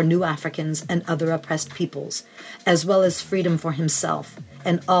freedom for new Africans and other oppressed peoples, as well as freedom for himself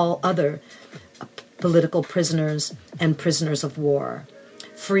and all other political prisoners and prisoners of war.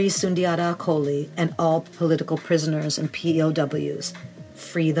 Free Sundiata Acoli and all political prisoners and POWs.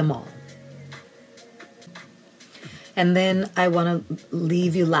 Free them all. And then I want to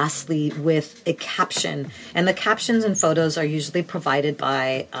leave you lastly with a caption. And the captions and photos are usually provided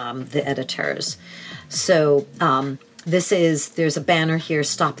by the editors. So there's a banner here,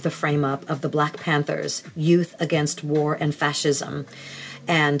 Stop the Frame Up, of the Black Panthers, Youth Against War and Fascism.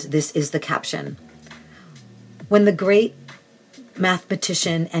 And this is the caption. When the great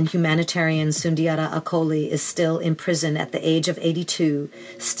mathematician and humanitarian Sundiata Acoli is still in prison at the age of 82,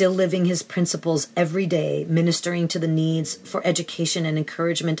 still living his principles every day, ministering to the needs for education and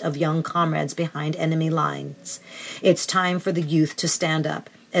encouragement of young comrades behind enemy lines. It's time for the youth to stand up,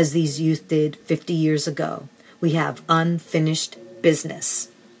 as these youth did 50 years ago. We have unfinished business.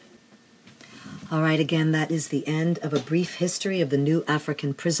 All right, again, that is the end of a brief history of the new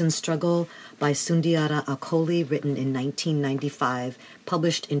African prison struggle by Sundiata Acoli, written in 1995,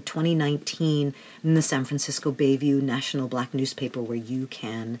 published in 2019 in the San Francisco Bayview National Black newspaper, where you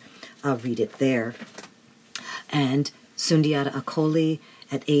can read it there. And Sundiata Acoli,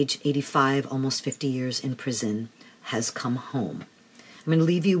 at age 85, almost 50 years in prison, has come home. I'm going to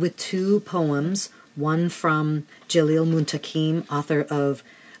leave you with two poems, one from Jalil Muntakim, author of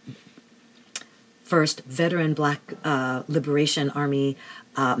first veteran Black Liberation Army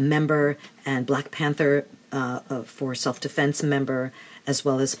member and Black Panther for self-defense member, as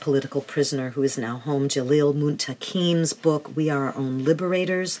well as political prisoner who is now home, Jalil Muntakim's book, We Are Our Own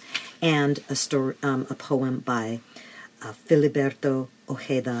Liberators, and a poem by Filiberto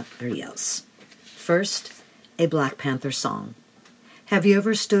Ojeda Rios. First, a Black Panther song. Have you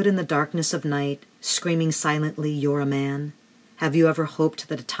ever stood in the darkness of night, screaming silently, "You're a man"? Have you ever hoped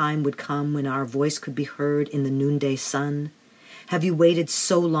that a time would come when our voice could be heard in the noonday sun? Have you waited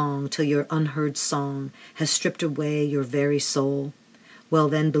so long till your unheard song has stripped away your very soul? Well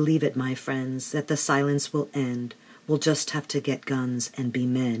then, believe it, my friends, that the silence will end. We'll just have to get guns and be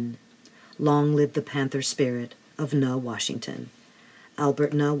men. Long live the Panther spirit of Nuh Washington.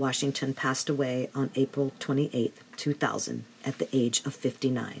 Albert Nuh Washington passed away on April 28, 2000, at the age of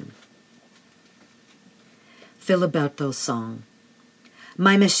 59. Filiberto's song.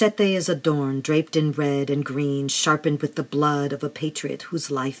 My machete is adorned, draped in red and green, sharpened with the blood of a patriot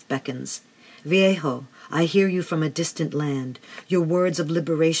whose life beckons. Viejo, I hear you from a distant land. Your words of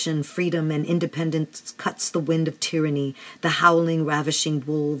liberation, freedom, and independence cuts the wind of tyranny, the howling, ravishing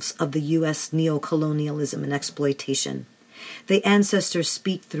wolves of the U.S. neocolonialism and exploitation. The ancestors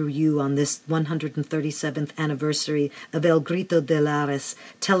speak through you on this 137th anniversary of El Grito de Lares,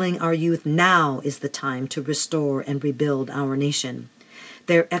 telling our youth now is the time to restore and rebuild our nation.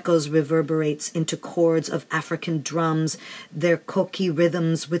 Their echoes reverberates into chords of African drums, their coqui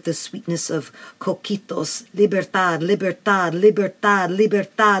rhythms with the sweetness of coquitos. Libertad, libertad, libertad,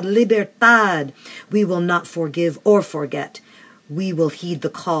 libertad, libertad. We will not forgive or forget. We will heed the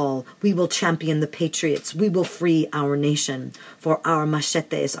call. We will champion the patriots. We will free our nation. For our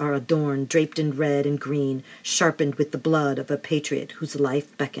machetes are adorned, draped in red and green, sharpened with the blood of a patriot whose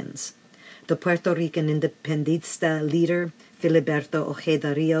life beckons. The Puerto Rican independentista leader, Filiberto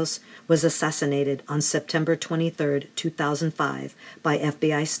Ojeda Rios, was assassinated on September 23, 2005, by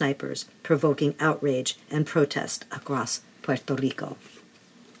FBI snipers, provoking outrage and protest across Puerto Rico.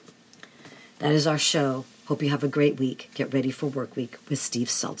 That is our show. Hope you have a great week. Get ready for work week with Steve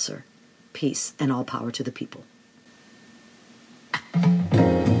Seltzer. Peace and all power to the people.